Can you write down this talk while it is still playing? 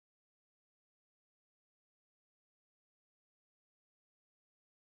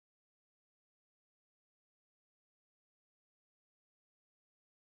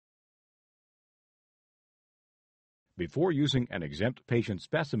Before using an exempt patient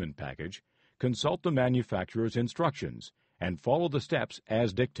specimen package, consult the manufacturer's instructions and follow the steps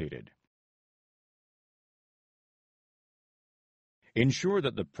as dictated. Ensure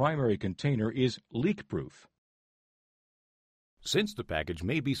that the primary container is leak-proof. Since the package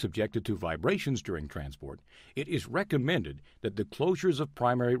may be subjected to vibrations during transport, it is recommended that the closures of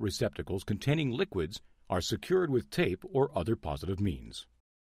primary receptacles containing liquids are secured with tape or other positive means.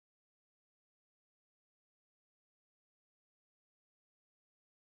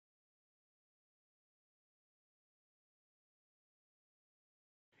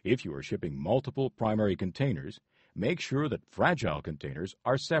 If you are shipping multiple primary containers, make sure that fragile containers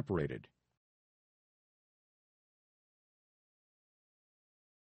are separated.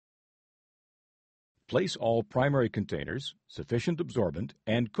 Place all primary containers, sufficient absorbent,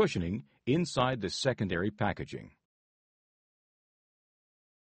 and cushioning inside the secondary packaging.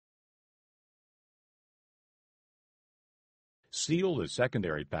 Seal the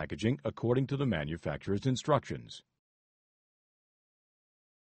secondary packaging according to the manufacturer's instructions.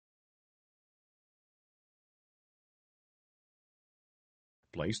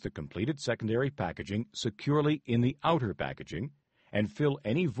 Place the completed secondary packaging securely in the outer packaging and fill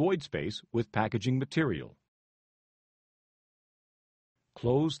any void space with packaging material.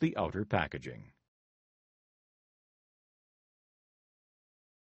 Close the outer packaging.